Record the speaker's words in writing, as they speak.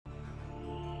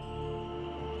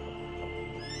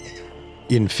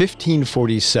In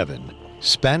 1547,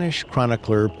 Spanish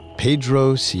chronicler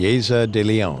Pedro Cieza de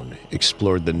Leon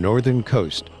explored the northern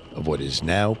coast of what is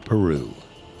now Peru.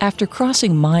 After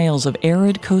crossing miles of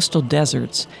arid coastal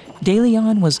deserts, De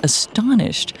Leon was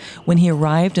astonished when he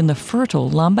arrived in the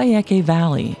fertile Lambayeque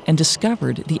Valley and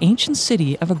discovered the ancient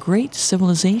city of a great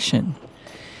civilization.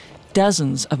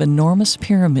 Dozens of enormous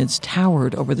pyramids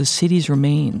towered over the city's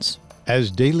remains.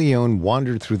 As De Leon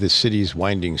wandered through the city's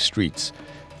winding streets,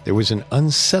 there was an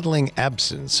unsettling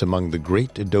absence among the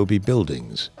great adobe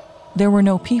buildings. There were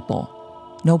no people,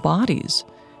 no bodies,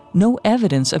 no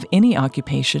evidence of any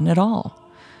occupation at all.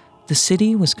 The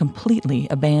city was completely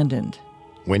abandoned.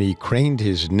 When he craned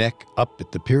his neck up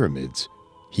at the pyramids,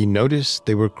 he noticed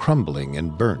they were crumbling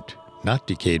and burnt, not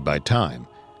decayed by time,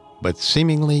 but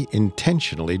seemingly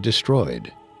intentionally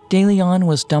destroyed. De Leon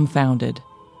was dumbfounded.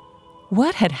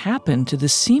 What had happened to the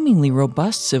seemingly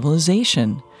robust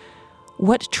civilization?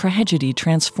 What tragedy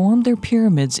transformed their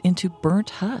pyramids into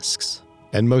burnt husks?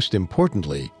 And most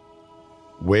importantly,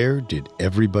 where did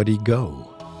everybody go?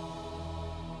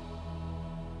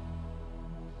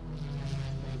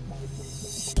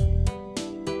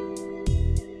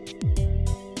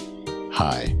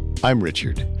 Hi, I'm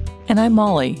Richard. And I'm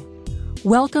Molly.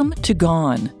 Welcome to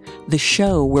Gone, the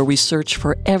show where we search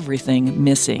for everything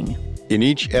missing. In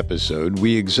each episode,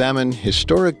 we examine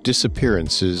historic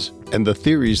disappearances and the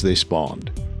theories they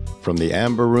spawned. From the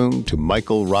Amber Room to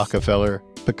Michael Rockefeller,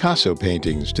 Picasso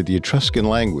paintings to the Etruscan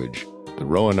language, the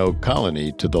Roanoke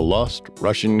colony to the lost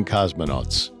Russian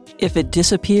cosmonauts. If it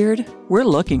disappeared, we're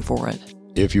looking for it.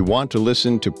 If you want to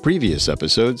listen to previous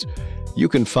episodes, you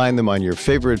can find them on your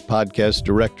favorite podcast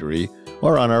directory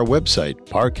or on our website,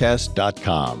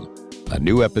 parcast.com. A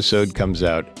new episode comes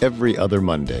out every other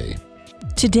Monday.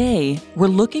 Today, we're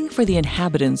looking for the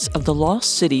inhabitants of the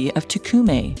lost city of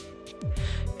Túcume.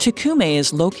 Túcume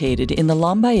is located in the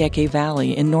Lambayeque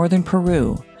Valley in northern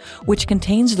Peru, which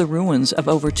contains the ruins of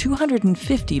over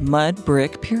 250 mud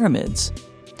brick pyramids.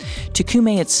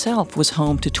 Túcume itself was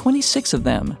home to 26 of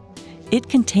them. It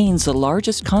contains the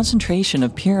largest concentration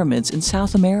of pyramids in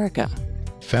South America.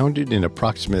 Founded in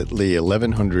approximately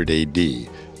 1100 AD,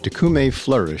 Túcume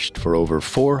flourished for over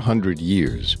 400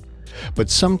 years. But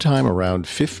sometime around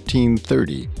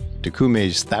 1530,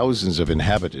 Túcume's thousands of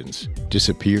inhabitants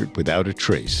disappeared without a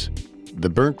trace. The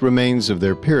burnt remains of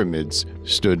their pyramids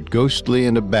stood ghostly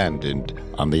and abandoned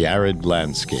on the arid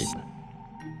landscape.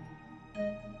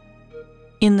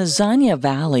 In the Zanya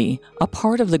Valley, a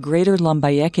part of the greater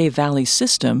Lambayeque Valley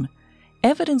system,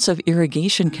 evidence of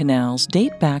irrigation canals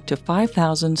date back to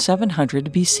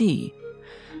 5700 BC.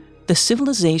 The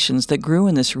civilizations that grew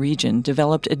in this region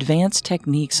developed advanced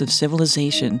techniques of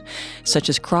civilization, such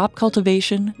as crop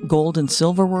cultivation, gold and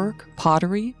silver work,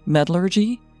 pottery,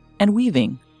 metallurgy, and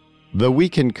weaving. Though we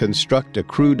can construct a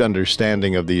crude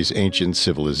understanding of these ancient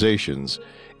civilizations,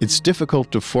 it's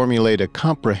difficult to formulate a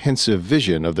comprehensive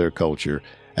vision of their culture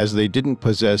as they didn't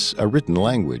possess a written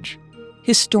language.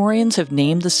 Historians have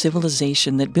named the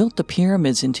civilization that built the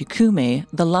pyramids in Túcume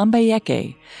the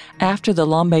Lambayeque, after the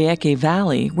Lambayeque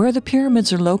Valley where the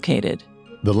pyramids are located.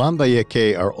 The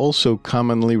Lambayeque are also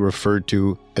commonly referred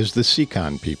to as the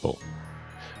Sican people.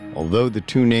 Although the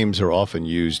two names are often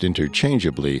used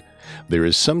interchangeably, there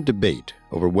is some debate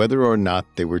over whether or not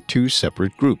they were two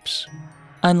separate groups.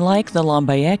 Unlike the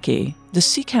Lambayeque, the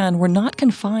Sican were not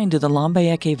confined to the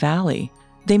Lambayeque Valley.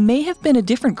 They may have been a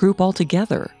different group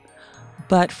altogether.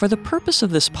 But for the purpose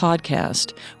of this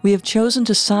podcast, we have chosen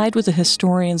to side with the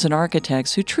historians and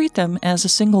architects who treat them as a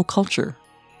single culture.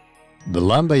 The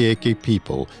Lambayeque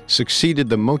people succeeded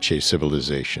the Moche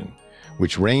civilization,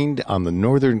 which reigned on the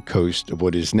northern coast of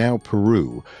what is now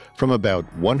Peru from about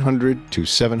 100 to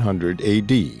 700 AD.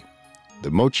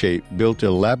 The Moche built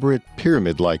elaborate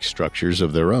pyramid-like structures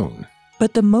of their own.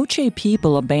 But the Moche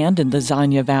people abandoned the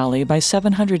Zanya Valley by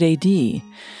 700 AD.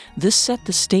 This set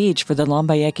the stage for the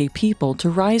Lambayeque people to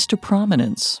rise to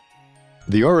prominence.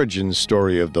 The origin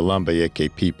story of the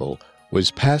Lambayeque people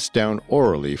was passed down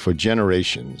orally for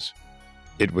generations.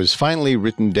 It was finally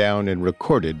written down and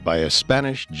recorded by a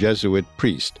Spanish Jesuit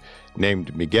priest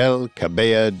named Miguel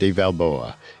Cabella de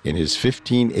Balboa in his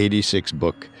 1586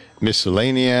 book,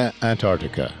 Miscellanea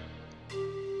Antarctica.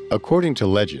 According to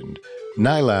legend,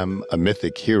 Nilam, a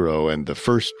mythic hero and the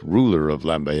first ruler of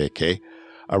Lambayeque,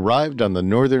 arrived on the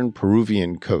northern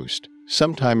Peruvian coast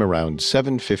sometime around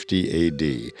 750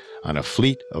 AD on a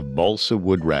fleet of balsa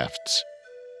wood rafts.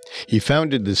 He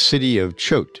founded the city of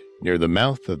Chote near the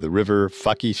mouth of the river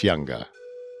Faquisanga.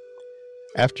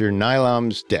 After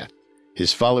Nilam's death,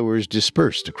 his followers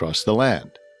dispersed across the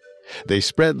land. They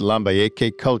spread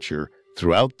Lambayeque culture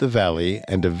throughout the valley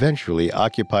and eventually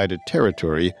occupied a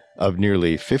territory of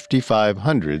nearly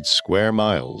 5,500 square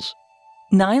miles.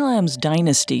 Nilam's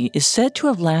dynasty is said to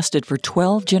have lasted for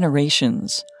 12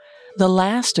 generations. The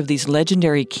last of these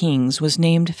legendary kings was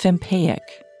named Fempaic.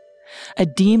 A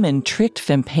demon tricked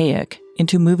Fempaic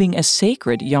into moving a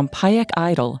sacred Yampaic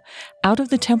idol out of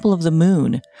the Temple of the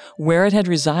Moon, where it had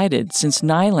resided since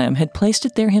Nilam had placed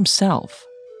it there himself.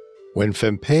 When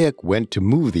Fempaic went to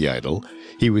move the idol,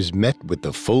 he was met with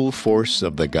the full force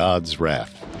of the gods'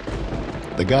 wrath.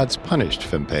 The gods punished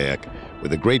Fempaic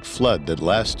with a great flood that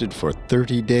lasted for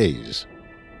 30 days.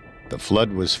 The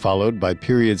flood was followed by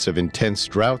periods of intense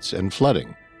droughts and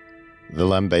flooding. The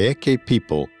Lambayeque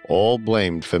people all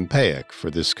blamed Fempaic for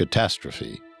this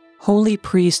catastrophe. Holy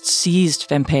priests seized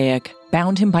Fempaic,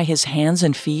 bound him by his hands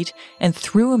and feet, and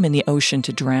threw him in the ocean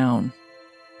to drown.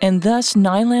 And thus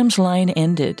Nilam's line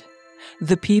ended.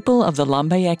 The people of the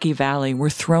Lambayeque Valley were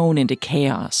thrown into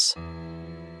chaos.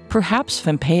 Perhaps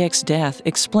Fempaic's death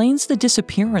explains the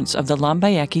disappearance of the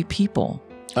Lambayeque people.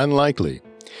 Unlikely.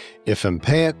 If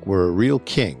Fempaic were a real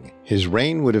king, his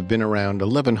reign would have been around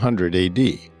 1100 AD.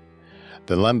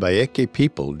 The Lambayeque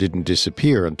people didn't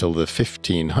disappear until the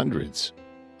 1500s.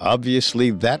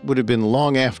 Obviously, that would have been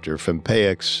long after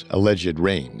Fempaic's alleged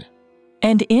reign.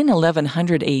 And in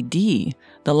 1100 AD, the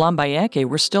Lambayeque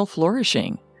were still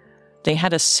flourishing. They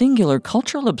had a singular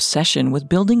cultural obsession with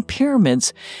building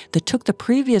pyramids that took the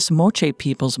previous Moche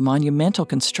people's monumental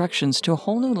constructions to a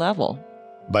whole new level.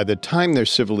 By the time their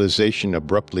civilization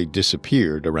abruptly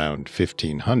disappeared around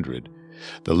 1500,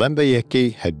 the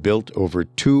Lambayeque had built over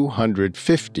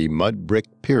 250 mud brick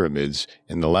pyramids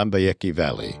in the Lambayeque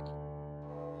Valley.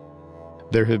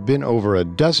 There have been over a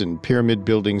dozen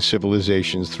pyramid-building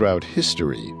civilizations throughout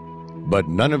history, but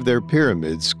none of their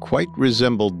pyramids quite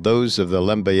resembled those of the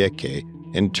Lambayeque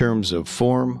in terms of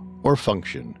form or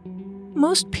function.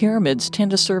 Most pyramids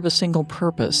tend to serve a single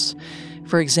purpose.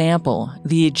 For example,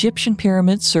 the Egyptian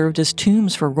pyramids served as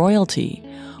tombs for royalty,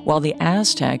 while the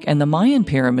Aztec and the Mayan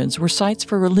pyramids were sites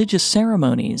for religious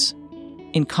ceremonies.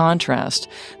 In contrast,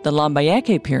 the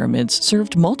Lambayeque pyramids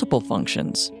served multiple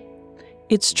functions.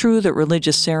 It's true that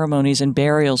religious ceremonies and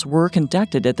burials were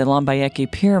conducted at the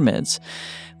Lambayeque pyramids,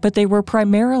 but they were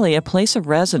primarily a place of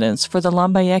residence for the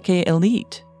Lambayeque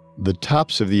elite. The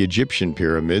tops of the Egyptian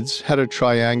pyramids had a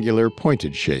triangular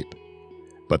pointed shape,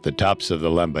 but the tops of the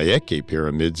Lambayeque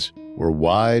pyramids were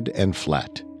wide and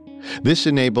flat. This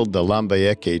enabled the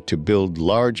Lambayeque to build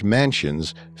large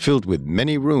mansions filled with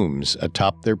many rooms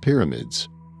atop their pyramids.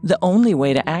 The only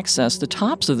way to access the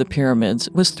tops of the pyramids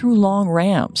was through long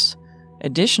ramps.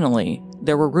 Additionally,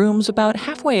 there were rooms about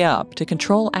halfway up to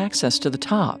control access to the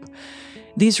top.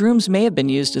 These rooms may have been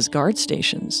used as guard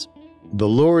stations. The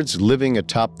lords living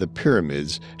atop the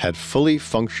pyramids had fully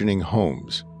functioning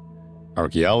homes.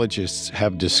 Archaeologists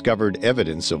have discovered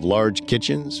evidence of large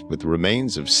kitchens with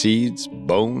remains of seeds,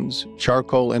 bones,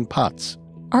 charcoal, and pots.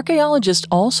 Archaeologists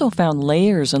also found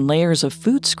layers and layers of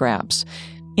food scraps,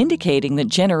 indicating that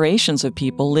generations of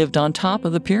people lived on top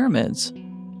of the pyramids.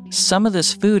 Some of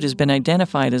this food has been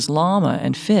identified as llama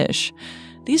and fish.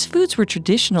 These foods were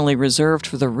traditionally reserved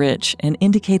for the rich and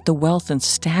indicate the wealth and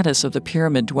status of the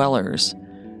pyramid dwellers.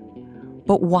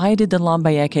 But why did the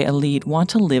Lambayeque elite want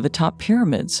to live atop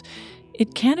pyramids?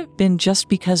 It can't have been just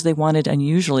because they wanted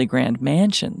unusually grand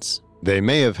mansions. They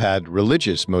may have had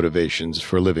religious motivations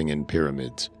for living in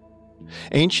pyramids.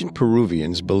 Ancient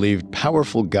Peruvians believed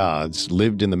powerful gods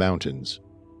lived in the mountains.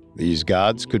 These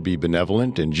gods could be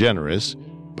benevolent and generous,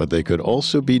 but they could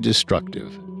also be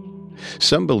destructive.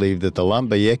 Some believe that the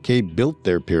Lambayeque built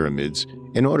their pyramids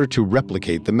in order to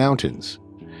replicate the mountains.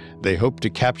 They hoped to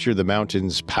capture the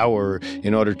mountains' power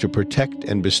in order to protect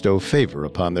and bestow favor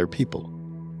upon their people.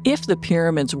 If the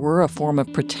pyramids were a form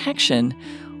of protection,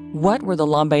 what were the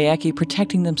Lambayeque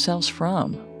protecting themselves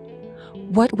from?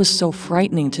 What was so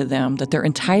frightening to them that their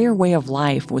entire way of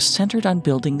life was centered on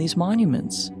building these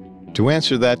monuments? To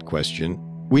answer that question,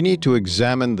 we need to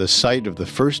examine the site of the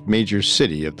first major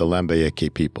city of the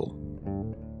Lambayeque people.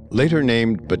 Later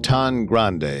named Bataan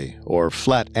Grande, or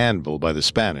Flat Anvil by the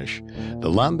Spanish, the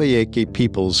Lambayeque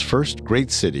people's first great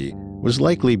city was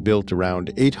likely built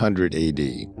around 800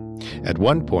 AD. At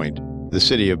one point, the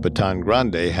city of Bataan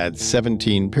Grande had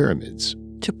 17 pyramids.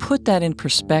 To put that in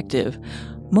perspective,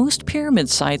 most pyramid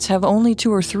sites have only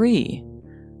 2 or 3.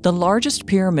 The largest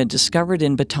pyramid discovered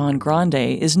in Bataan Grande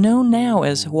is known now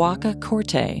as Huaca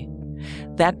Corte.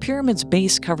 That pyramid's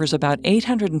base covers about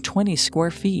 820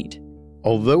 square feet.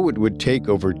 Although it would take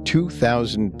over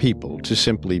 2,000 people to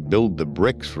simply build the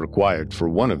bricks required for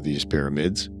one of these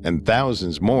pyramids, and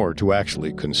thousands more to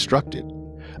actually construct it,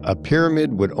 a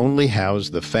pyramid would only house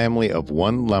the family of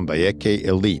one Lambayeque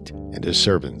elite and his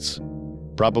servants,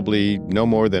 probably no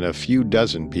more than a few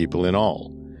dozen people in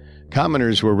all.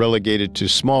 Commoners were relegated to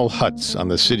small huts on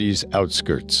the city's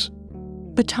outskirts.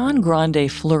 Baton Grande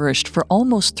flourished for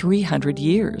almost 300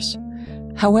 years.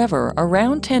 However,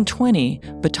 around 1020,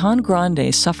 Baton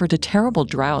Grande suffered a terrible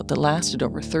drought that lasted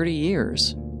over 30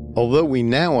 years. Although we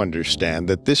now understand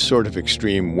that this sort of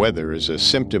extreme weather is a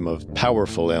symptom of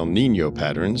powerful El Niño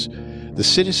patterns, the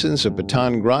citizens of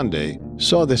Baton Grande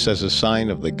saw this as a sign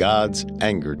of the gods'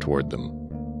 anger toward them.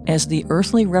 As the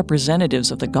earthly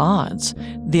representatives of the gods,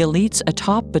 the elites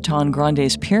atop Baton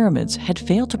Grande's pyramids had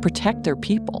failed to protect their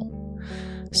people.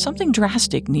 Something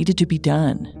drastic needed to be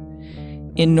done.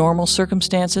 In normal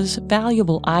circumstances,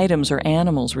 valuable items or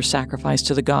animals were sacrificed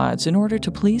to the gods in order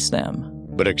to please them.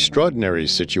 But extraordinary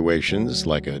situations,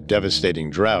 like a devastating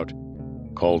drought,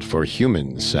 called for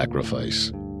human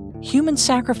sacrifice. Human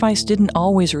sacrifice didn't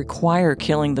always require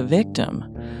killing the victim.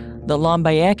 The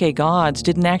Lambayeque gods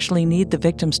didn't actually need the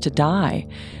victims to die.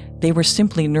 They were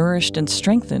simply nourished and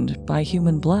strengthened by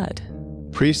human blood.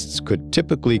 Priests could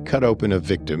typically cut open a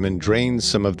victim and drain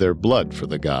some of their blood for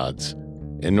the gods.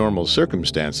 In normal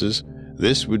circumstances,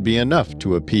 this would be enough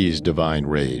to appease divine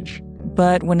rage.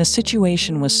 But when a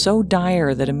situation was so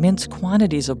dire that immense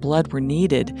quantities of blood were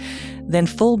needed, then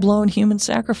full-blown human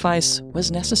sacrifice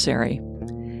was necessary.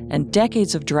 And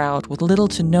decades of drought with little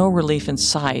to no relief in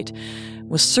sight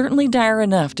was certainly dire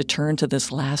enough to turn to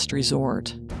this last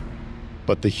resort.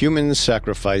 But the human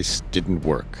sacrifice didn't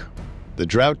work. The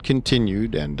drought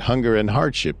continued, and hunger and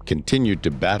hardship continued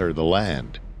to batter the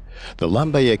land. The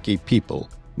Lambayeque people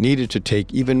needed to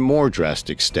take even more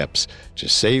drastic steps to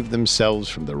save themselves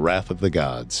from the wrath of the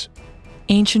gods.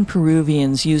 Ancient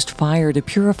Peruvians used fire to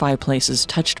purify places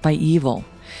touched by evil.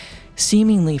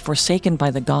 Seemingly forsaken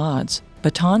by the gods,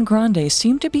 Baton Grande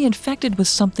seemed to be infected with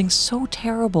something so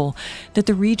terrible that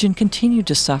the region continued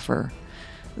to suffer.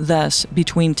 Thus,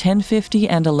 between 1050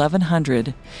 and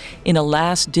 1100, in a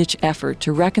last-ditch effort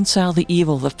to reconcile the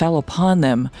evil that fell upon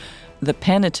them, the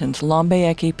penitent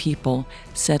Lambayeque people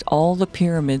set all the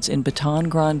pyramids in Baton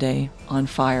Grande on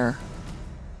fire.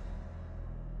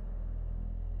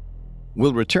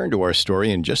 We'll return to our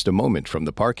story in just a moment from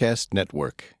the Parcast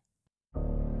Network.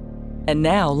 And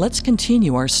now, let's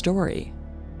continue our story.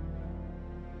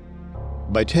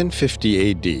 By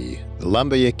 1050 AD, the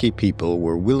Lambayeque people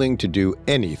were willing to do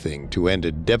anything to end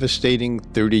a devastating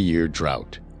 30-year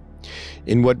drought.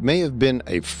 In what may have been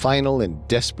a final and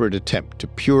desperate attempt to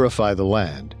purify the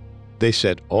land, they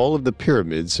set all of the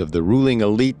pyramids of the ruling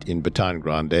elite in Baton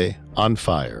Grande on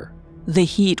fire. The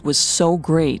heat was so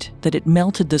great that it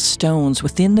melted the stones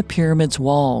within the pyramid's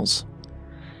walls.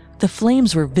 The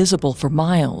flames were visible for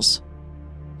miles.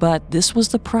 But this was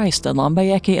the price the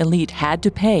Lambayeque elite had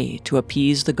to pay to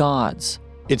appease the gods.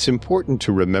 It's important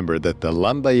to remember that the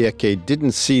Lambayeque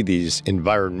didn't see these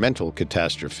environmental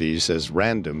catastrophes as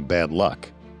random bad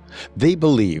luck. They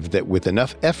believed that with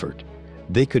enough effort,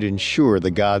 they could ensure the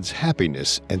gods'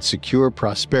 happiness and secure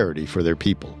prosperity for their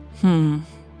people.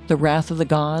 The wrath of the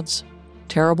gods,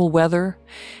 terrible weather,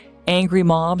 angry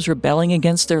mobs rebelling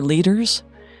against their leaders.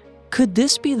 Could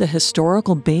this be the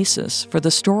historical basis for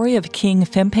the story of King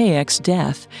Fempeyek's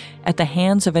death at the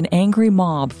hands of an angry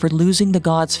mob for losing the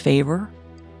gods' favor?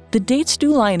 The dates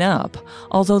do line up,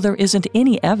 although there isn't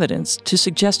any evidence to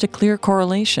suggest a clear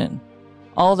correlation.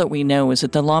 All that we know is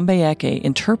that the Lambayeque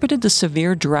interpreted the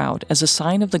severe drought as a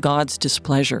sign of the gods'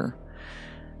 displeasure.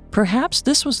 Perhaps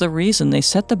this was the reason they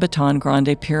set the Baton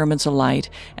Grande pyramids alight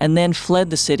and then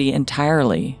fled the city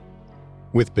entirely.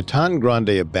 With Baton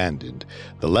Grande abandoned,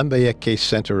 the Lambayeque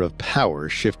center of power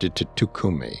shifted to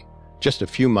Túcume, just a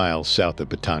few miles south of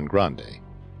Baton Grande.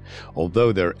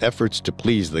 Although their efforts to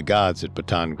please the gods at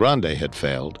Baton Grande had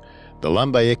failed, the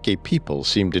Lambayeque people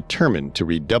seemed determined to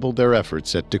redouble their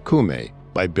efforts at Túcume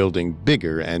by building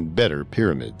bigger and better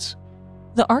pyramids.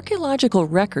 The archaeological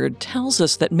record tells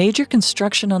us that major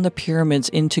construction on the pyramids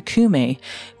in Túcume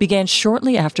began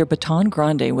shortly after Baton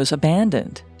Grande was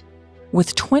abandoned.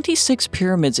 With 26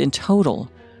 pyramids in total,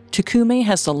 Túcume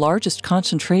has the largest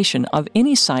concentration of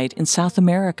any site in South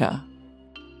America.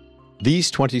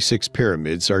 These 26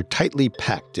 pyramids are tightly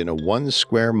packed in a 1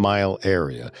 square mile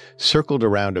area circled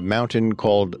around a mountain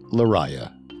called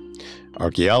Laraya.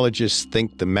 Archaeologists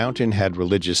think the mountain had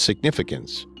religious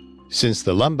significance. Since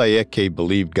the Lambayeque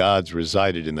believed gods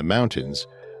resided in the mountains,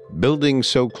 building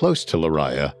so close to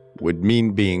Laraya would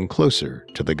mean being closer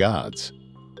to the gods.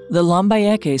 The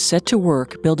Lambayeque set to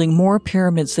work building more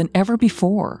pyramids than ever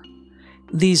before.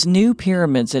 These new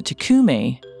pyramids at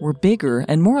Túcume were bigger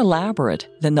and more elaborate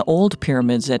than the old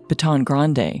pyramids at Baton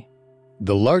Grande.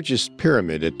 The largest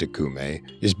pyramid at Túcume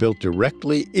is built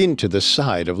directly into the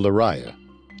side of Laraya.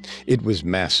 It was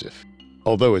massive.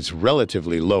 Although its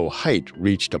relatively low height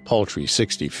reached a paltry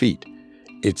 60 feet,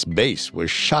 its base was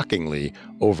shockingly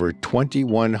over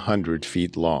 2,100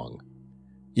 feet long.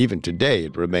 Even today,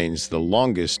 it remains the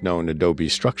longest known adobe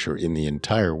structure in the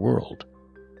entire world.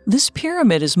 This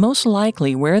pyramid is most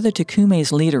likely where the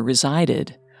Túcume's leader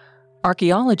resided.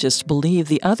 Archaeologists believe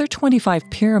the other 25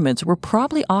 pyramids were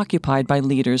probably occupied by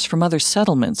leaders from other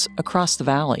settlements across the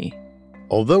valley.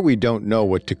 Although we don't know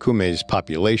what Túcume's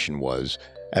population was,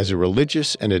 as a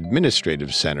religious and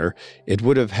administrative center, it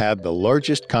would have had the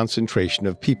largest concentration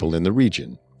of people in the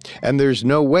region. And there's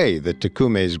no way that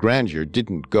Túcume's grandeur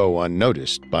didn't go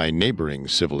unnoticed by neighboring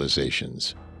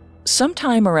civilizations.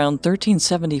 Sometime around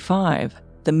 1375,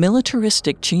 the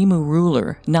militaristic Chimu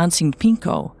ruler, Nansing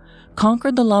Pinko,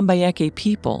 conquered the Lambayeque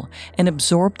people and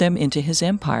absorbed them into his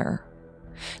empire.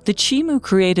 The Chimu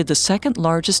created the second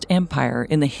largest empire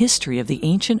in the history of the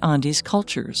ancient Andes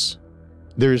cultures.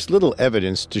 There is little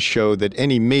evidence to show that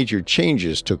any major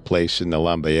changes took place in the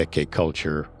Lambayeque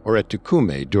culture or at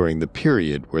Túcume during the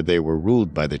period where they were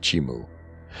ruled by the Chimu.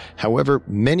 However,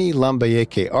 many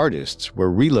Lambayeque artists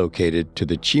were relocated to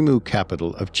the Chimu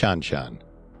capital of Chanchan.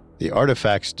 The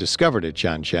artifacts discovered at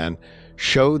Chanchan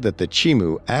show that the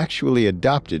Chimu actually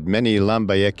adopted many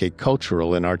Lambayeque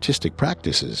cultural and artistic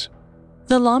practices.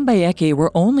 The Lambayeque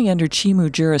were only under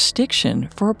Chimu jurisdiction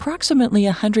for approximately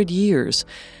 100 years,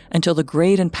 until the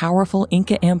great and powerful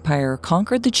Inca Empire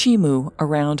conquered the Chimu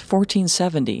around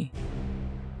 1470.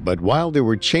 But while there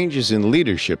were changes in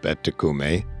leadership at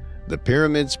Túcume, the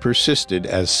pyramids persisted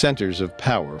as centers of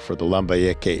power for the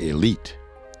Lambayeque elite.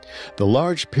 The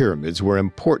large pyramids were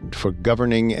important for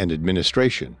governing and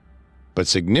administration, but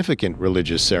significant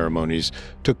religious ceremonies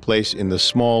took place in the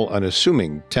small,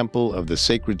 unassuming Temple of the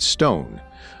Sacred Stone,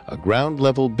 a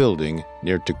ground-level building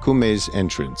near Túcume's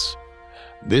entrance.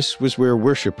 This was where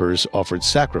worshippers offered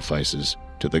sacrifices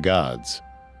to the gods.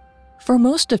 For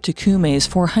most of Túcume's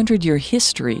 400-year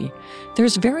history,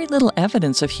 there's very little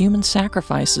evidence of human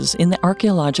sacrifices in the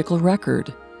archaeological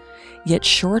record. Yet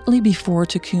shortly before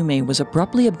Túcume was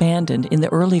abruptly abandoned in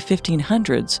the early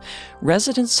 1500s,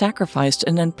 residents sacrificed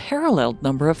an unparalleled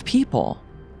number of people.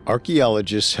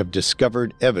 Archaeologists have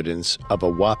discovered evidence of a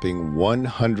whopping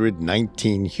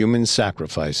 119 human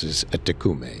sacrifices at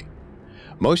Túcume.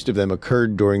 Most of them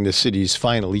occurred during the city's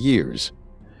final years.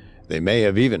 They may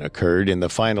have even occurred in the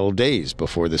final days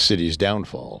before the city's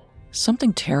downfall.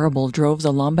 Something terrible drove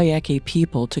the Lambayeque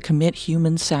people to commit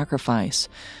human sacrifice,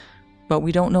 but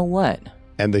we don't know what.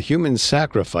 And the human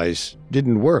sacrifice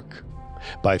didn't work.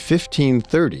 By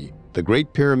 1530, the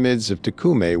Great Pyramids of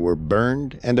Túcume were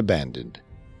burned and abandoned,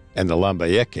 and the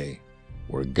Lambayeque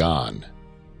were gone.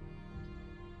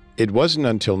 It wasn't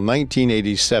until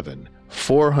 1987,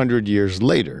 400 years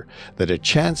later, that a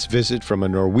chance visit from a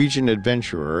Norwegian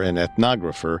adventurer and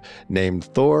ethnographer named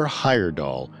Thor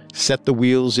Heyerdahl set the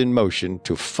wheels in motion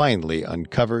to finally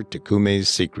uncover Túcume's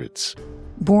secrets.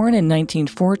 Born in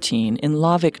 1914 in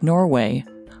Lavik, Norway,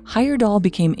 Heyerdahl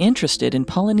became interested in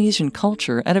Polynesian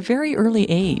culture at a very early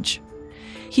age.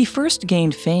 He first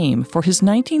gained fame for his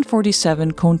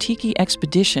 1947 Kon-Tiki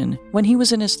expedition when he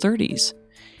was in his 30s.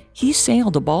 He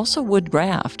sailed a balsa wood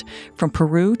raft from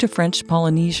Peru to French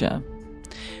Polynesia.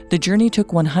 The journey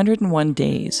took 101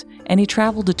 days, and he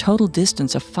traveled a total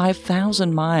distance of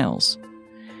 5,000 miles.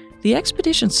 The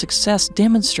expedition's success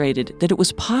demonstrated that it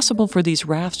was possible for these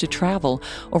rafts to travel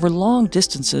over long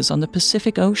distances on the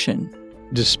Pacific Ocean.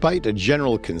 Despite a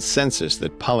general consensus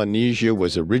that Polynesia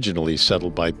was originally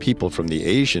settled by people from the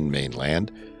Asian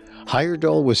mainland,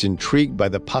 Heyerdahl was intrigued by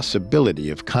the possibility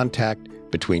of contact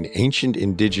between ancient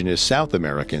indigenous South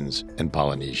Americans and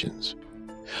Polynesians.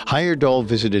 Heyerdahl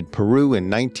visited Peru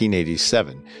in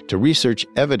 1987 to research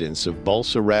evidence of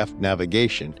balsa raft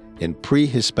navigation in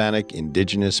pre-Hispanic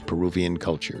indigenous Peruvian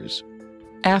cultures.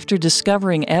 After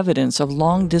discovering evidence of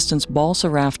long-distance balsa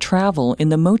raft travel in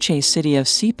the Moche city of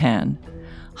Sipan,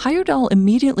 Heyerdahl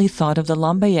immediately thought of the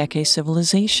Lambayeque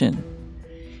civilization.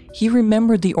 He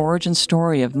remembered the origin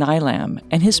story of Nilam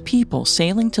and his people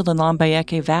sailing to the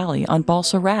Lambayeque Valley on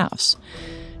balsa rafts.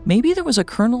 Maybe there was a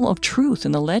kernel of truth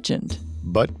in the legend.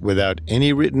 But without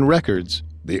any written records,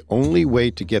 the only way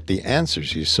to get the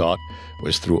answers he sought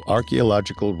was through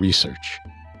archaeological research.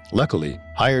 Luckily,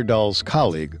 Heyerdahl's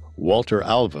colleague, Walter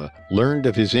Alva, learned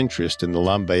of his interest in the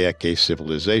Lambayeque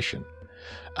civilization.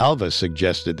 Alva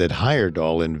suggested that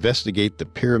Heyerdahl investigate the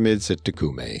pyramids at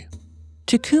Túcume.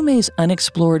 Túcume's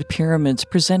unexplored pyramids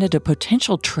presented a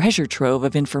potential treasure trove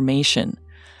of information.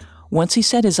 Once he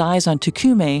set his eyes on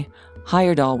Túcume,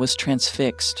 Heyerdahl was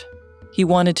transfixed. He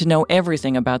wanted to know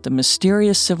everything about the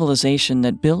mysterious civilization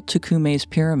that built Túcume's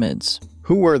pyramids.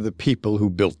 Who were the people who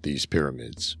built these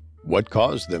pyramids? What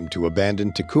caused them to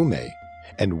abandon Túcume?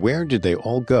 And where did they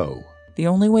all go? The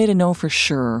only way to know for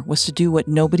sure was to do what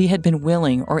nobody had been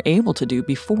willing or able to do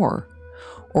before: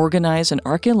 organize an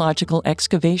archaeological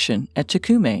excavation at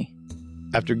Túcume.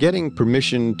 After getting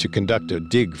permission to conduct a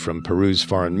dig from Peru's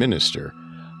foreign minister,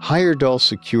 Heyerdahl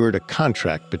secured a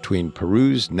contract between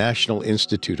Peru's National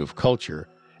Institute of Culture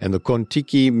and the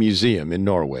Kon-Tiki Museum in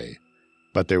Norway.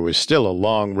 But there was still a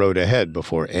long road ahead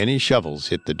before any shovels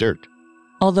hit the dirt.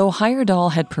 Although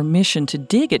Heyerdahl had permission to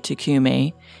dig at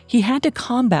Túcume, he had to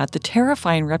combat the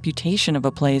terrifying reputation of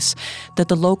a place that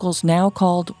the locals now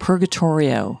called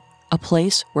Purgatorio, a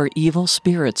place where evil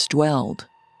spirits dwelled.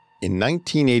 In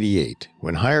 1988,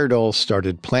 when Heyerdahl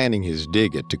started planning his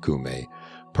dig at Túcume,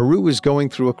 Peru was going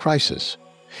through a crisis.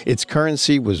 Its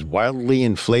currency was wildly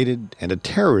inflated, and a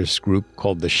terrorist group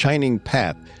called the Shining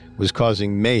Path was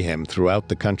causing mayhem throughout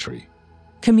the country.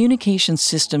 Communication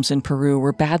systems in Peru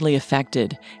were badly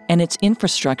affected, and its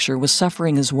infrastructure was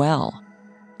suffering as well.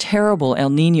 Terrible El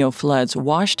Niño floods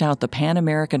washed out the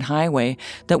Pan-American highway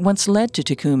that once led to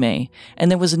Túcume, and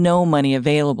there was no money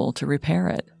available to repair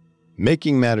it.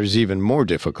 Making matters even more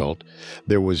difficult,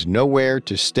 there was nowhere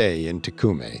to stay in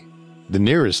Túcume. The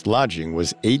nearest lodging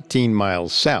was 18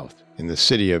 miles south in the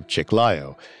city of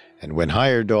Chiclayo, and when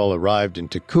Heyerdahl arrived in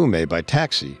Túcume by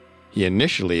taxi, he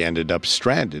initially ended up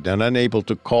stranded and unable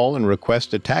to call and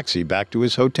request a taxi back to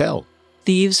his hotel.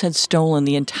 Thieves had stolen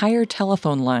the entire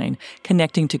telephone line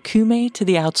connecting Túcume to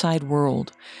the outside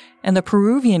world, and the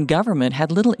Peruvian government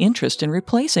had little interest in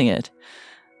replacing it.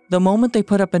 The moment they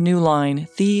put up a new line,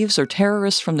 thieves or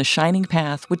terrorists from the Shining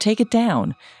Path would take it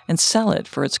down and sell it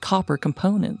for its copper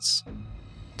components.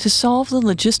 To solve the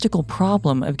logistical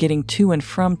problem of getting to and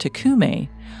from Túcume,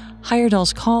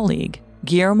 Heyerdahl's colleague,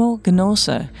 Guillermo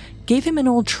Ganosa, gave him an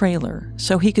old trailer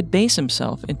so he could base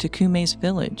himself in Túcume's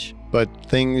village. But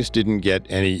things didn't get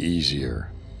any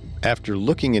easier. After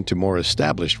looking into more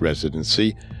established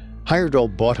residency,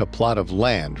 Heyerdahl bought a plot of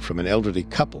land from an elderly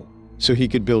couple so he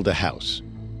could build a house.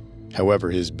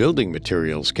 However, his building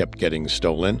materials kept getting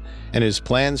stolen, and his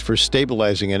plans for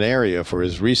stabilizing an area for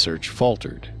his research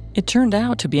faltered. It turned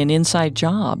out to be an inside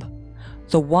job.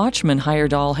 The watchman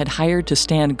Heyerdahl had hired to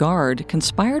stand guard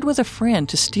conspired with a friend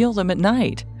to steal them at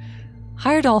night.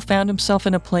 Heyerdahl found himself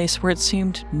in a place where it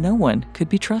seemed no one could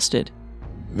be trusted.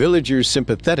 Villagers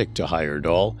sympathetic to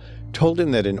Heyerdahl told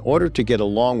him that in order to get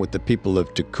along with the people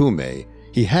of Túcume,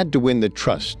 he had to win the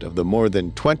trust of the more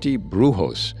than 20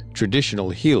 brujos, traditional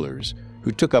healers,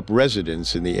 who took up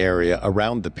residence in the area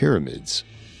around the pyramids.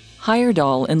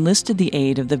 Heyerdahl enlisted the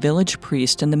aid of the village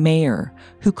priest and the mayor,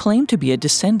 who claimed to be a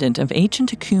descendant of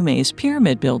ancient Túcume's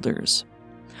pyramid builders.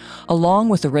 Along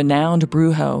with the renowned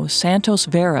brujo Santos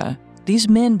Vera, these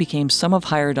men became some of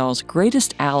Heyerdahl's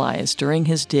greatest allies during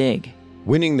his dig.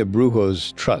 Winning the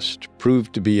brujos' trust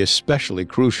proved to be especially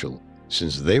crucial,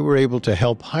 since they were able to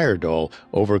help Heyerdahl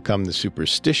overcome the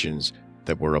superstitions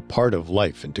that were a part of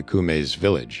life in Túcume's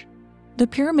village. The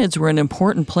pyramids were an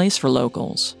important place for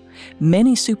locals.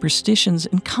 Many superstitions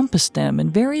encompassed them,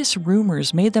 and various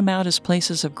rumors made them out as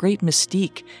places of great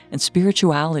mystique and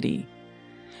spirituality.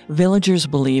 Villagers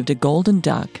believed a golden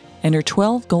duck and her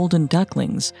 12 golden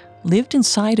ducklings lived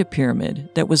inside a pyramid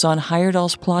that was on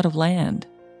Heyerdahl's plot of land.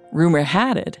 Rumor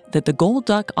had it that the gold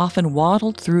duck often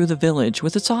waddled through the village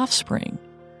with its offspring.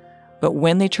 But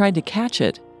when they tried to catch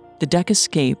it, the duck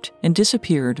escaped and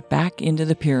disappeared back into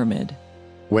the pyramid.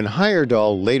 When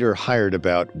Heyerdahl later hired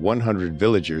about 100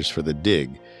 villagers for the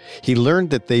dig, he learned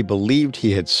that they believed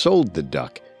he had sold the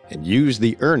duck and used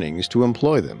the earnings to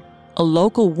employ them. A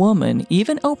local woman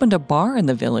even opened a bar in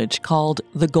the village called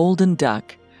the Golden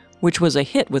Duck, which was a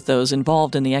hit with those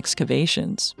involved in the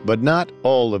excavations. But not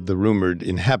all of the rumored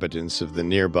inhabitants of the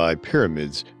nearby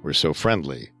pyramids were so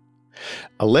friendly.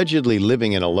 Allegedly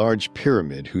living in a large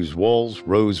pyramid whose walls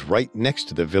rose right next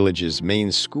to the village's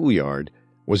main schoolyard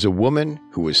was a woman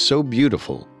who was so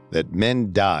beautiful that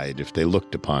men died if they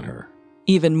looked upon her.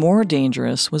 Even more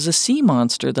dangerous was a sea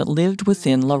monster that lived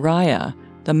within La Raya,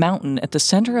 the mountain at the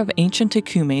center of ancient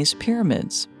Túcume's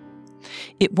pyramids.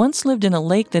 It once lived in a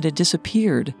lake that had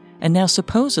disappeared and now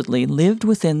supposedly lived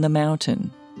within the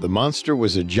mountain. The monster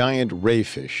was a giant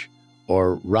rayfish,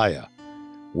 or raya,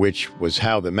 which was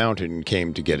how the mountain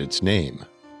came to get its name.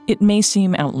 It may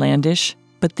seem outlandish,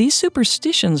 but these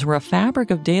superstitions were a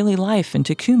fabric of daily life in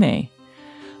Túcume.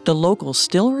 The locals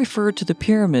still referred to the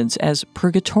pyramids as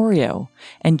Purgatorio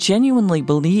and genuinely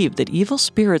believed that evil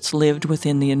spirits lived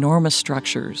within the enormous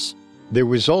structures. There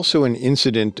was also an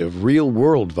incident of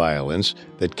real-world violence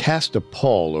that cast a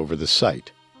pall over the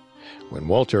site. When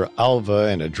Walter Alva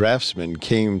and a draftsman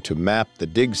came to map the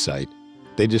dig site,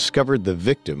 they discovered the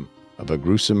victim of a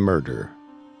gruesome murder.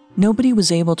 Nobody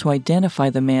was able to identify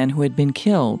the man who had been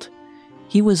killed.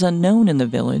 He was unknown in the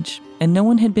village, and no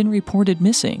one had been reported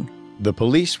missing. The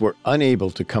police were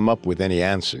unable to come up with any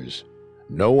answers.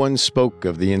 No one spoke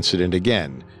of the incident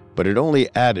again, but it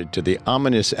only added to the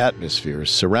ominous atmosphere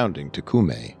surrounding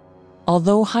Túcume.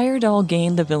 Although Heyerdahl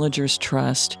gained the villagers'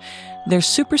 trust, their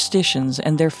superstitions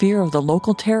and their fear of the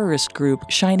local terrorist group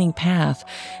Shining Path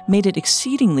made it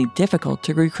exceedingly difficult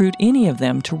to recruit any of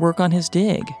them to work on his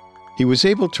dig. He was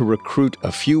able to recruit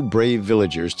a few brave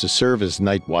villagers to serve as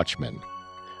night watchmen.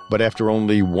 But after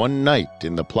only one night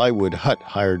in the plywood hut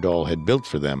Heyerdahl had built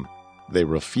for them, they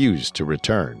refused to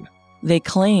return. They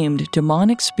claimed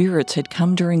demonic spirits had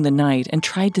come during the night and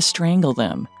tried to strangle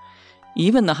them.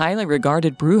 Even the highly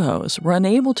regarded brujos were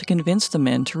unable to convince the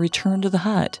men to return to the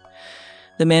hut.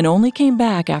 The men only came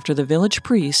back after the village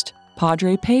priest,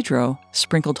 Padre Pedro,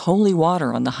 sprinkled holy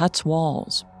water on the hut's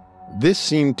walls. This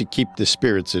seemed to keep the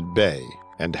spirits at bay,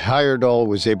 and Heyerdahl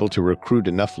was able to recruit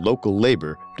enough local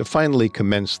labor to finally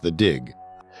commence the dig.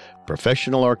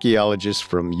 Professional archaeologists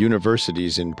from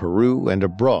universities in Peru and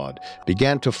abroad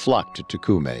began to flock to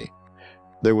Túcume.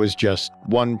 There was just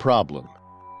one problem.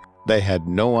 They had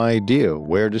no idea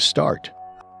where to start.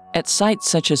 At sites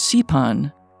such as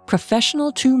Sipan,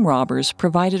 professional tomb robbers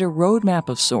provided a roadmap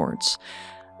of sorts.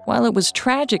 While it was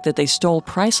tragic that they stole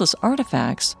priceless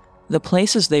artifacts, the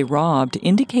places they robbed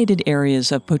indicated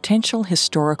areas of potential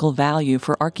historical value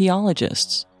for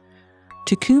archaeologists.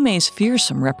 Túcume's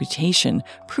fearsome reputation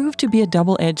proved to be a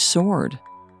double-edged sword.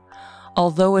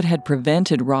 Although it had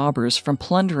prevented robbers from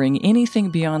plundering anything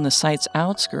beyond the site's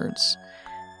outskirts,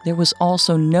 there was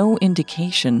also no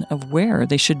indication of where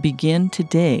they should begin to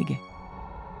dig.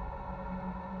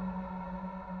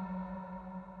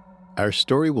 Our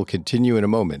story will continue in a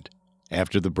moment,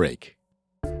 after the break.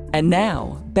 And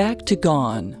now, back to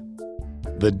Gone.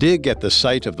 The dig at the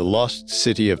site of the lost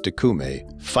city of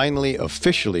Túcume finally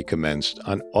officially commenced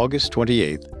on August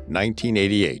 28,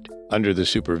 1988, under the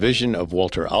supervision of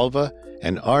Walter Alva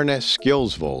and Arne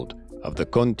Skjolsvold of the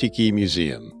Kon-Tiki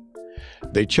Museum.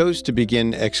 They chose to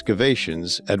begin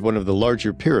excavations at one of the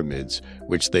larger pyramids,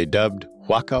 which they dubbed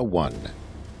Huaca 1.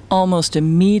 Almost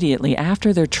immediately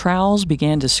after their trowels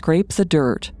began to scrape the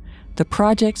dirt, the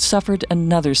project suffered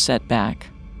another setback.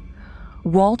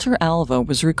 Walter Alva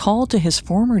was recalled to his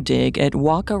former dig at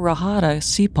Huaca Rajada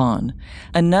Sipan,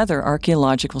 another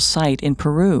archaeological site in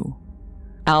Peru.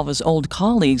 Alva's old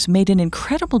colleagues made an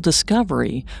incredible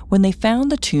discovery when they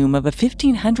found the tomb of a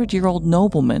 1,500-year-old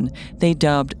nobleman they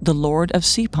dubbed the Lord of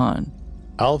Sipan.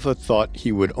 Alva thought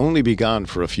he would only be gone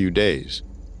for a few days,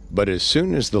 but as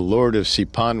soon as the Lord of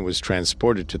Sipan was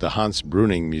transported to the Hans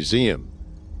Breuning Museum,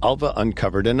 Alva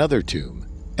uncovered another tomb,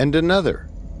 and another.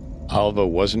 Alva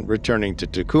wasn't returning to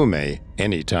Túcume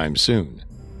anytime soon.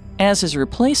 As his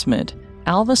replacement,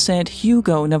 Alva sent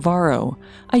Hugo Navarro,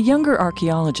 a younger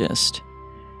archaeologist.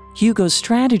 Hugo's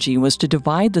strategy was to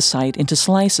divide the site into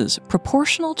slices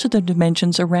proportional to the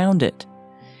dimensions around it.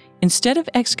 Instead of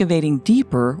excavating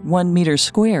deeper 1-meter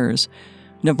squares,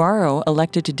 Navarro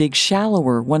elected to dig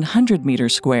shallower 100-meter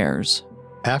squares.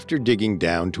 After digging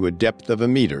down to a depth of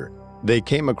 1 meter, they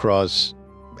came across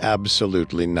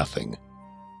absolutely nothing.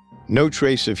 No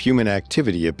trace of human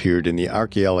activity appeared in the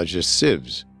archaeologists'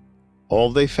 sieves.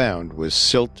 All they found was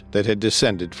silt that had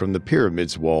descended from the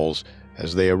pyramid's walls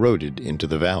as they eroded into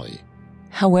the valley.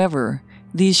 However,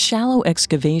 these shallow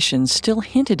excavations still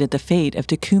hinted at the fate of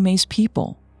Túcume's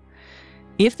people.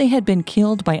 If they had been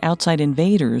killed by outside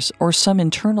invaders or some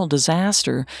internal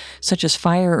disaster, such as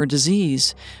fire or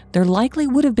disease, there likely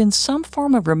would have been some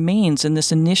form of remains in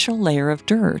this initial layer of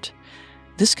dirt.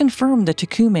 This confirmed that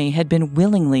Túcume had been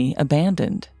willingly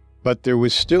abandoned. But there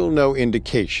was still no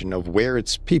indication of where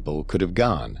its people could have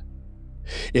gone.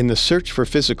 In the search for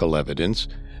physical evidence,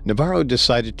 Navarro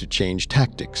decided to change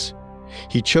tactics.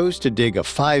 He chose to dig a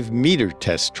 5-meter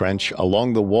test trench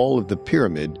along the wall of the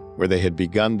pyramid where they had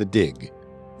begun the dig.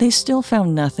 They still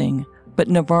found nothing, but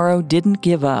Navarro didn't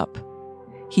give up.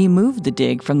 He moved the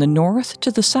dig from the north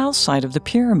to the south side of the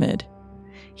pyramid.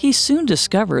 He soon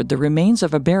discovered the remains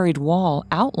of a buried wall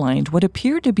outlined what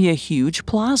appeared to be a huge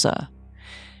plaza.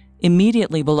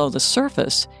 Immediately below the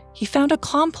surface, he found a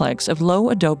complex of low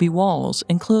adobe walls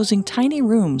enclosing tiny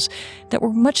rooms that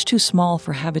were much too small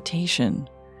for habitation.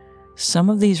 Some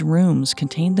of these rooms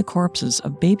contained the corpses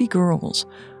of baby girls,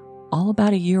 all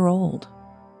about 1 year old.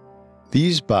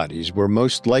 These bodies were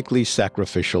most likely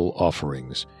sacrificial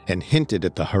offerings and hinted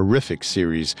at the horrific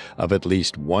series of at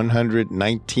least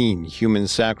 119 human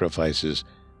sacrifices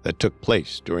that took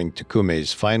place during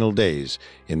Túcume's final days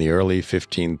in the early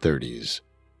 1530s.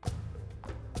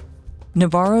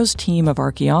 Navarro's team of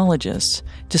archaeologists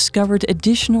discovered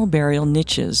additional burial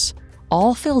niches,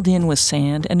 all filled in with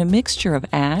sand and a mixture of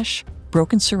ash,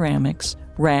 broken ceramics,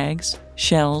 rags,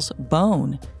 shells,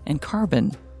 bone, and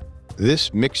carbon.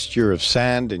 This mixture of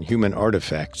sand and human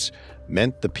artifacts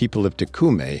meant the people of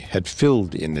Túcume had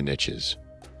filled in the niches.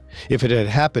 If it had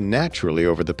happened naturally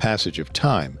over the passage of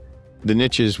time, the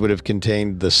niches would have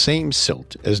contained the same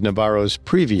silt as Navarro's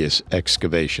previous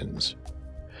excavations.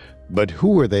 But who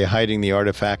were they hiding the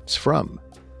artifacts from?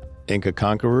 Inca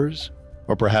conquerors?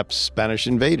 Or perhaps Spanish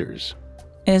invaders?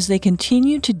 As they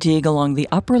continued to dig along the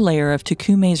upper layer of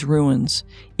Túcume's ruins,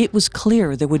 it was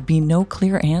clear there would be no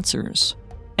clear answers.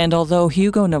 And although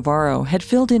Hugo Navarro had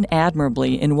filled in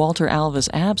admirably in Walter Alva's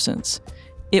absence,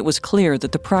 it was clear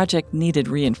that the project needed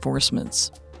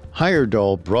reinforcements.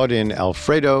 Heyerdahl brought in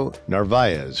Alfredo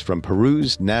Narvaez from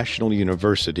Peru's National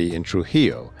University in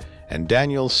Trujillo and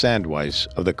Daniel Sandweiss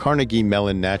of the Carnegie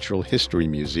Mellon Natural History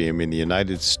Museum in the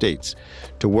United States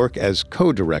to work as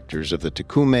co-directors of the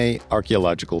Túcume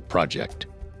Archaeological Project.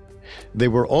 They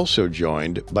were also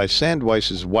joined by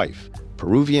Sandweiss's wife,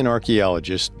 Peruvian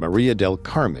archaeologist Maria del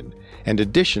Carmen, and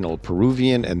additional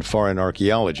Peruvian and foreign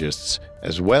archaeologists,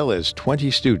 as well as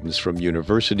 20 students from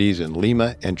universities in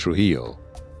Lima and Trujillo.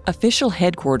 Official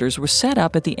headquarters were set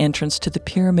up at the entrance to the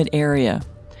pyramid area,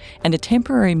 and a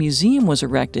temporary museum was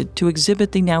erected to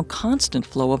exhibit the now constant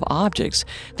flow of objects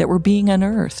that were being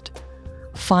unearthed.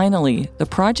 Finally, the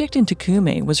project in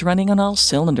Túcume was running on all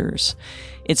cylinders.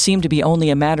 It seemed to be only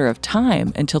a matter of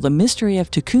time until the mystery of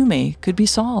Túcume could be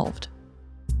solved.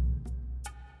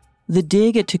 The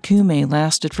dig at Túcume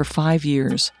lasted for 5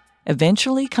 years,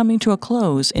 eventually coming to a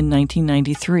close in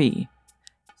 1993.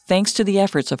 Thanks to the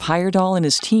efforts of Heyerdahl and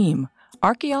his team,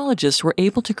 archaeologists were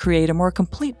able to create a more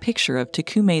complete picture of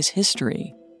Túcume's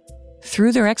history.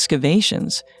 Through their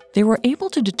excavations, they were able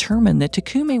to determine that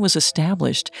Túcume was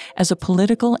established as a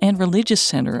political and religious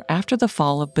center after the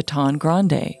fall of Baton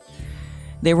Grande.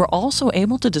 They were also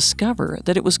able to discover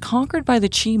that it was conquered by the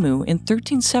Chimu in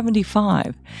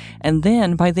 1375 and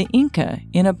then by the Inca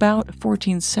in about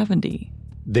 1470.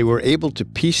 They were able to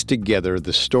piece together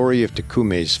the story of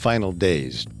Túcume's final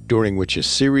days, during which a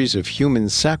series of human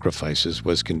sacrifices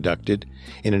was conducted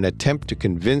in an attempt to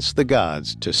convince the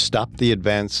gods to stop the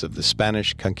advance of the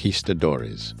Spanish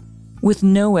conquistadores. With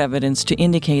no evidence to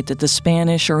indicate that the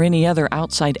Spanish or any other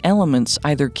outside elements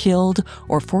either killed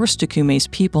or forced Túcume's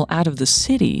people out of the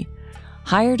city,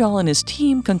 Heyerdahl and his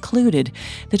team concluded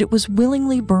that it was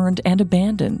willingly burned and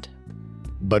abandoned.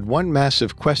 But one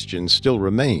massive question still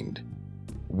remained.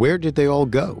 Where did they all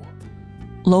go?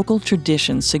 Local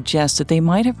traditions suggest that they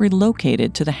might have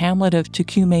relocated to the hamlet of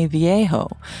Túcume Viejo,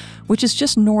 which is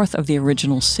just north of the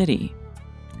original city.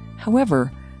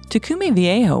 However, Túcume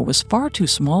Viejo was far too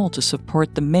small to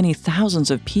support the many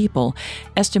thousands of people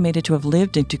estimated to have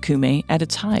lived in Túcume at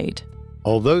its height.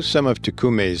 Although some of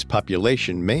Túcume's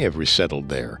population may have resettled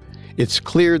there, it's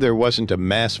clear there wasn't a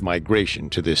mass migration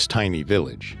to this tiny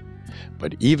village.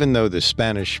 But even though the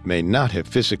Spanish may not have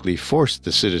physically forced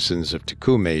the citizens of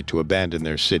Túcume to abandon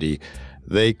their city,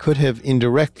 they could have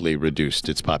indirectly reduced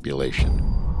its population.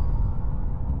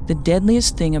 The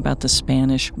deadliest thing about the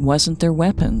Spanish wasn't their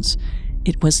weapons.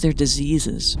 It was their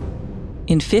diseases.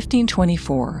 In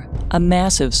 1524, a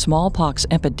massive smallpox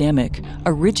epidemic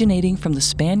originating from the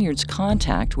Spaniards'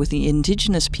 contact with the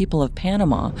indigenous people of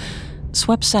Panama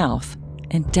swept south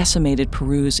and decimated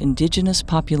Peru's indigenous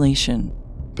population.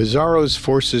 Pizarro's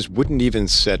forces wouldn't even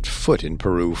set foot in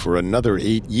Peru for another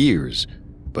 8 years,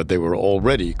 but they were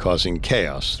already causing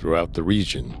chaos throughout the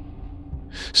region.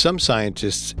 Some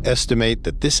scientists estimate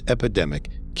that this epidemic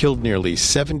killed nearly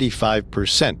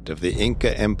 75% of the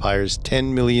Inca Empire's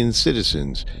 10 million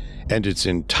citizens, and it's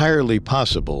entirely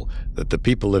possible that the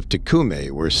people of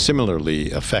Túcume were similarly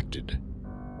affected.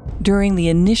 During the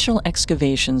initial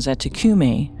excavations at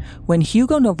Túcume, when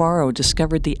Hugo Navarro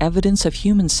discovered the evidence of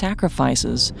human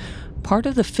sacrifices, part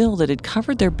of the fill that had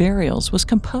covered their burials was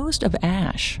composed of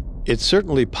ash. It's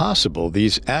certainly possible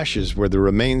these ashes were the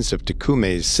remains of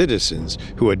Túcume's citizens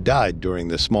who had died during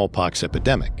the smallpox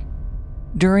epidemic.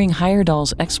 During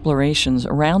Heyerdahl's explorations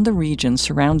around the region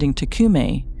surrounding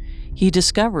Túcume, he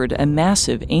discovered a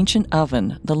massive ancient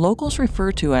oven the locals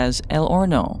refer to as El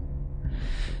Horno.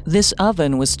 This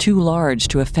oven was too large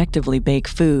to effectively bake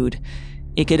food.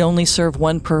 It could only serve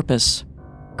one purpose: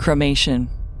 cremation.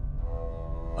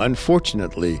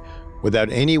 Unfortunately,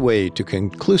 Without any way to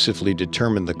conclusively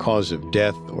determine the cause of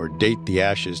death or date the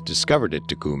ashes discovered at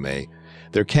Túcume,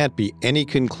 there can't be any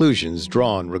conclusions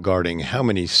drawn regarding how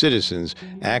many citizens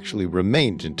actually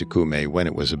remained in Túcume when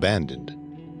it was abandoned.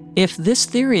 If this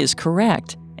theory is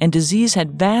correct, and disease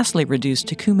had vastly reduced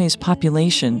Túcume's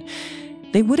population,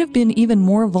 they would have been even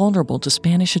more vulnerable to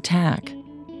Spanish attack.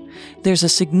 There's a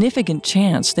significant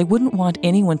chance they wouldn't want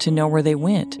anyone to know where they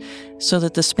went, so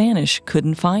that the Spanish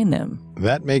couldn't find them.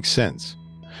 That makes sense.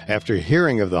 After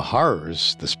hearing of the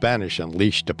horrors the Spanish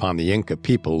unleashed upon the Inca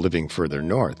people living further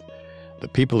north, the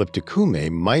people of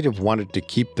Túcume might have wanted to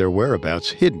keep their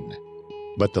whereabouts hidden.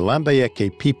 But the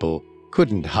Lambayeque people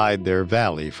couldn't hide their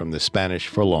valley from the Spanish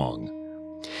for long.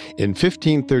 In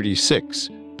 1536,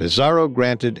 Pizarro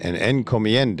granted an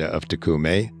encomienda of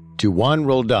Túcume to Juan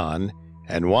Roldan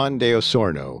and Juan de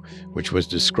Osorno, which was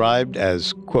described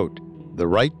as, quote, the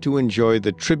right to enjoy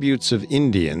the tributes of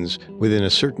Indians within a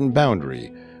certain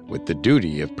boundary, with the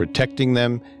duty of protecting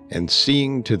them and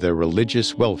seeing to their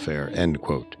religious welfare, end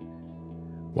quote.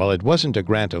 While it wasn't a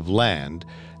grant of land,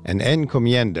 an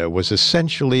encomienda was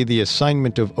essentially the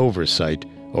assignment of oversight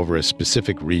over a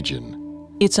specific region.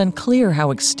 It's unclear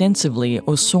how extensively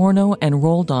Osorno and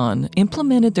Roldan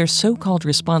implemented their so-called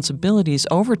responsibilities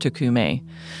over Túcume,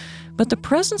 but the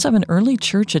presence of an early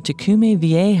church at Túcume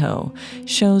Viejo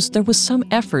shows there was some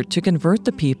effort to convert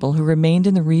the people who remained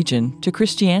in the region to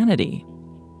Christianity.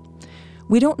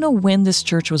 We don't know when this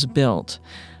church was built,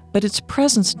 but its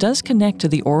presence does connect to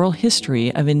the oral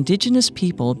history of indigenous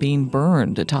people being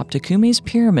burned atop Túcume's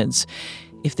pyramids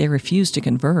if they refused to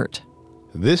convert.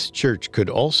 This church could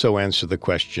also answer the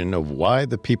question of why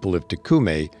the people of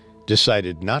Túcume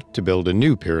decided not to build a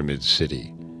new pyramid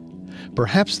city.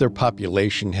 Perhaps their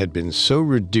population had been so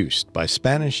reduced by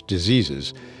Spanish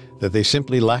diseases that they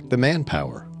simply lacked the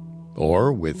manpower.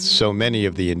 Or, with so many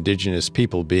of the indigenous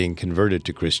people being converted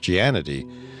to Christianity,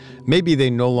 maybe they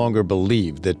no longer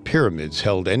believed that pyramids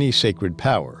held any sacred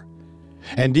power.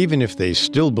 And even if they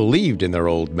still believed in their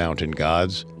old mountain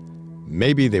gods,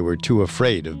 maybe they were too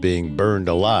afraid of being burned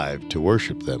alive to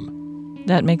worship them.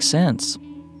 That makes sense.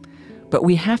 But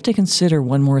we have to consider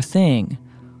one more thing.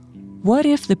 What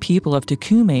if the people of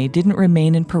Túcume didn't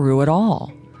remain in Peru at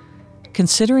all?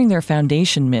 Considering their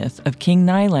foundation myth of King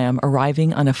Nilam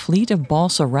arriving on a fleet of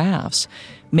balsa rafts,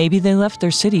 maybe they left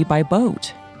their city by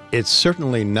boat. It's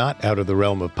certainly not out of the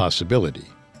realm of possibility.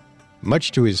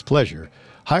 Much to his pleasure,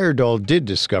 Heyerdahl did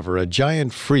discover a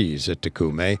giant frieze at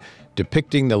Túcume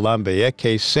depicting the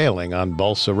Lambayeque sailing on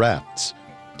balsa rafts.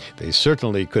 They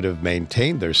certainly could have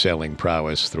maintained their sailing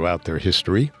prowess throughout their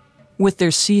history. With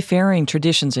their seafaring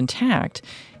traditions intact,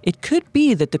 it could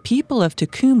be that the people of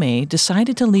Túcume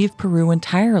decided to leave Peru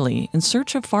entirely in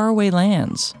search of faraway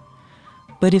lands.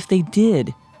 But if they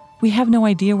did, we have no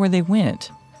idea where they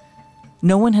went.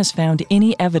 No one has found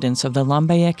any evidence of the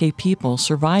Lambayeque people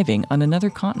surviving on another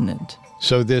continent.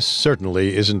 So this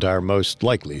certainly isn't our most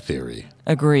likely theory.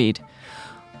 Agreed.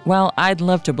 While I'd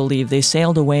love to believe they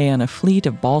sailed away on a fleet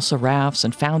of balsa rafts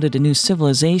and founded a new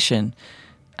civilization,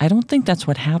 I don't think that's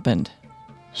what happened.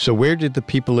 So where did the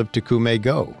people of Túcume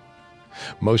go?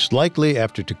 Most likely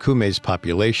after Túcume's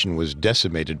population was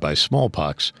decimated by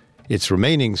smallpox, its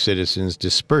remaining citizens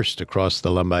dispersed across the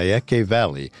Lambayeque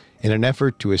Valley in an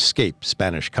effort to escape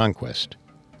Spanish conquest.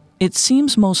 It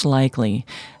seems most likely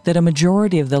that a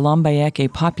majority of the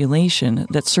Lambayeque population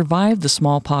that survived the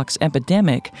smallpox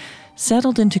epidemic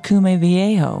settled in Túcume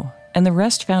Viejo, and the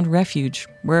rest found refuge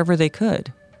wherever they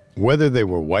could. Whether they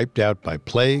were wiped out by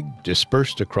plague,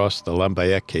 dispersed across the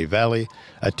Lambayeque Valley,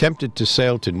 attempted to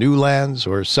sail to new lands,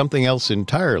 or something else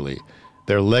entirely,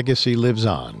 their legacy lives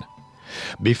on.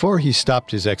 Before he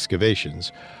stopped his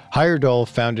excavations, Heyerdahl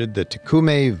founded the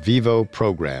Túcume Vivo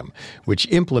program, which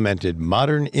implemented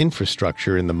modern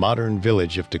infrastructure in the modern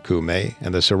village of Túcume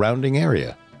and the surrounding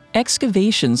area.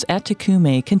 Excavations at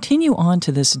Túcume continue on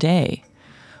to this day.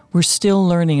 We're still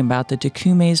learning about the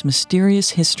Túcume's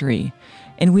mysterious history,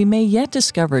 and we may yet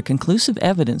discover conclusive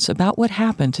evidence about what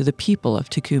happened to the people of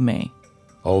Túcume.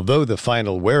 Although the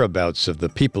final whereabouts of the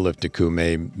people of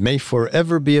Túcume may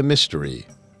forever be a mystery,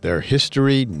 their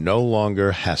history no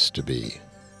longer has to be.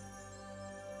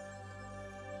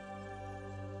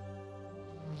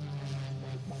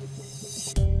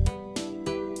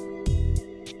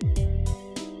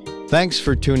 Thanks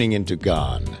for tuning into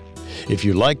Gone. If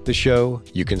you like the show,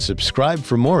 you can subscribe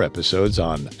for more episodes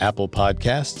on Apple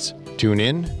Podcasts,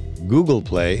 TuneIn, Google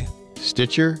Play,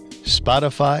 Stitcher,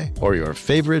 Spotify, or your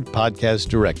favorite podcast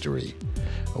directory.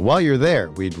 While you're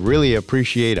there, we'd really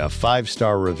appreciate a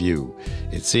 5-star review.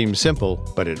 It seems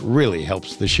simple, but it really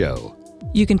helps the show.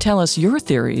 You can tell us your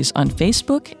theories on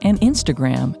Facebook and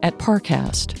Instagram at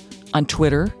Parcast, on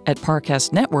Twitter at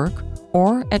Parcast Network,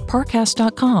 or at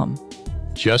parcast.com.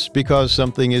 Just because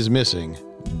something is missing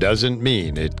doesn't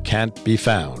mean it can't be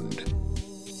found.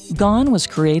 Gone was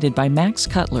created by Max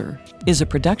Cutler, is a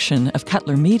production of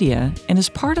Cutler Media, and is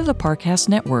part of the Parcast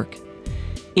Network.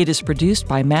 It is produced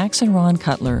by Max and Ron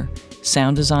Cutler,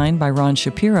 sound design by Ron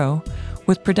Shapiro,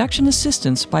 with production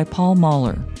assistance by Paul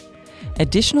Mahler.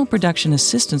 Additional production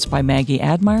assistance by Maggie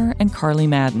Admire and Carly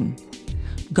Madden.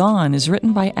 Gone is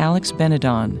written by Alex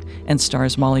Benedon and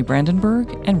stars Molly Brandenburg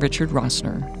and Richard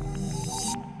Rossner.